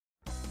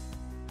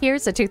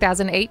Here's a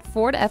 2008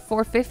 Ford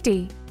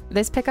F-450.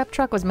 This pickup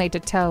truck was made to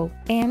tow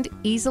and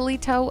easily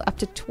tow up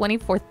to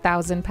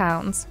 24,000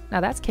 pounds. Now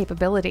that's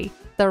capability.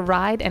 The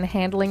ride and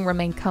handling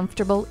remain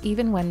comfortable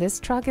even when this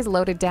truck is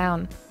loaded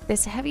down.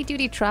 This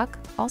heavy-duty truck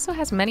also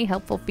has many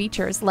helpful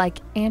features like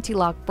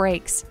anti-lock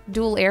brakes,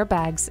 dual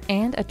airbags,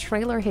 and a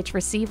trailer hitch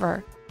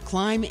receiver.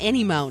 Climb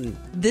any mountain.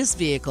 This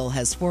vehicle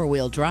has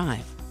four-wheel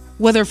drive.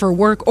 Whether for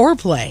work or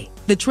play,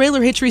 the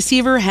trailer hitch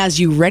receiver has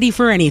you ready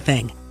for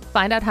anything.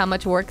 Find out how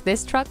much work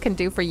this truck can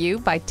do for you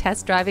by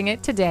test driving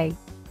it today.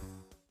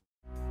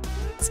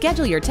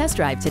 Schedule your test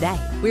drive today.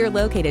 We are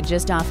located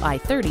just off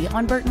I-30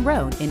 on Burton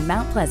Road in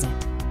Mount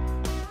Pleasant.